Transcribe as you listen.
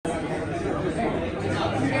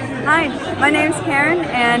My name's Karen,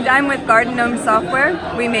 and I'm with Garden Gnome Software.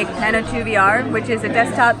 We make Pano 2 VR, which is a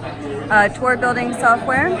desktop tour building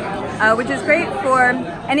software, which is great for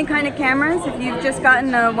any kind of cameras. If you've just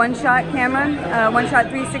gotten a one-shot camera, one-shot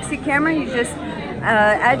 360 camera, you just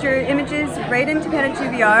add your images right into Pano 2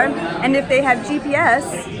 VR, and if they have GPS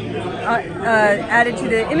added to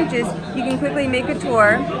the images, you can quickly make a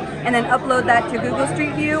tour and then upload that to Google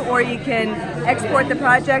Street View, or you can export the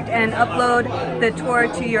project and upload the tour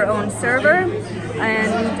to your own server.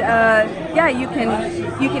 And yeah, you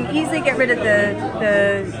can easily get rid of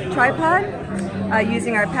the tripod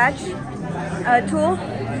using our patch tool.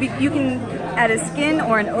 You can add a skin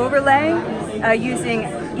or an overlay using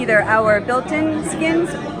either our built-in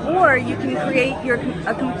skins, or you can create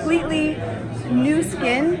a completely new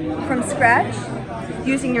skin from scratch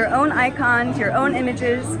using your own icons, your own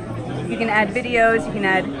images. You can add videos, you can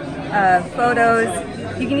add photos,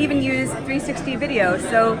 you can even use 360 video.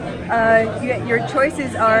 So your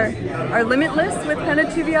choices are limitless with Pano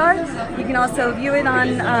 2 VR. You can also view it on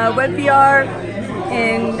WebVR,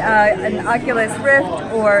 in an Oculus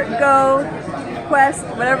Rift or Go, Quest,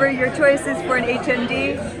 whatever your choice is for an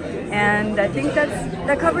HMD. And I think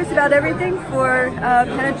that covers about everything for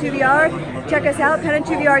Pano 2 VR. Check us out,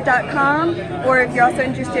 pano2vr.com, or if you're also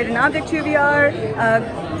interested in Object2VR,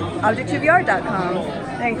 object2vr.com.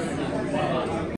 Thanks.